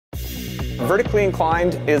Vertically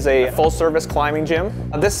Inclined is a full-service climbing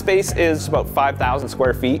gym. This space is about 5,000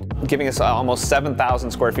 square feet, giving us almost 7,000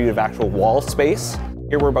 square feet of actual wall space.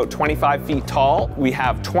 Here we're about 25 feet tall. We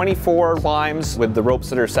have 24 climbs with the ropes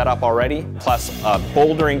that are set up already, plus a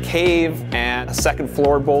bouldering cave and a second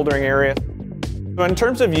floor bouldering area. So in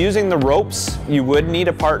terms of using the ropes, you would need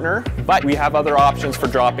a partner, but we have other options for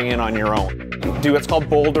dropping in on your own. We do what's called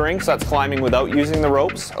bouldering, so that's climbing without using the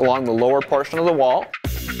ropes along the lower portion of the wall.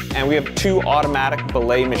 And we have 2 automatic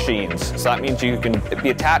belay machines. So that means you can be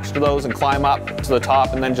attached to those and climb up to the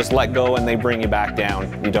top and then just let go and they bring you back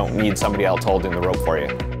down. You don't need somebody else holding the rope for you.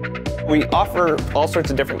 We offer all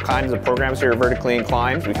sorts of different kinds of programs here at Vertically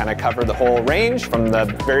Inclined. We kind of cover the whole range from the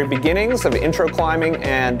very beginnings of intro climbing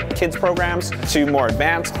and kids programs to more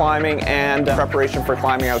advanced climbing and preparation for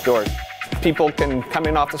climbing outdoors. People can come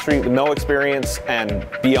in off the street with no experience and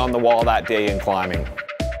be on the wall that day in climbing.